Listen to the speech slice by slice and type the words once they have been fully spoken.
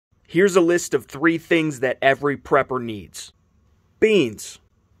Here's a list of 3 things that every prepper needs. Beans,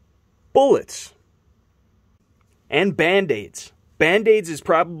 bullets, and Band-Aids. Band-Aids is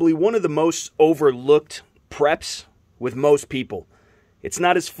probably one of the most overlooked preps with most people. It's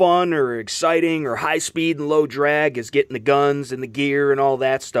not as fun or exciting or high speed and low drag as getting the guns and the gear and all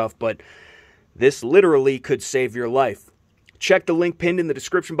that stuff, but this literally could save your life. Check the link pinned in the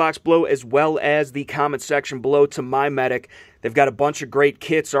description box below as well as the comment section below to My Medic. They've got a bunch of great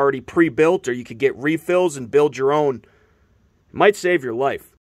kits already pre-built, or you could get refills and build your own. It might save your life.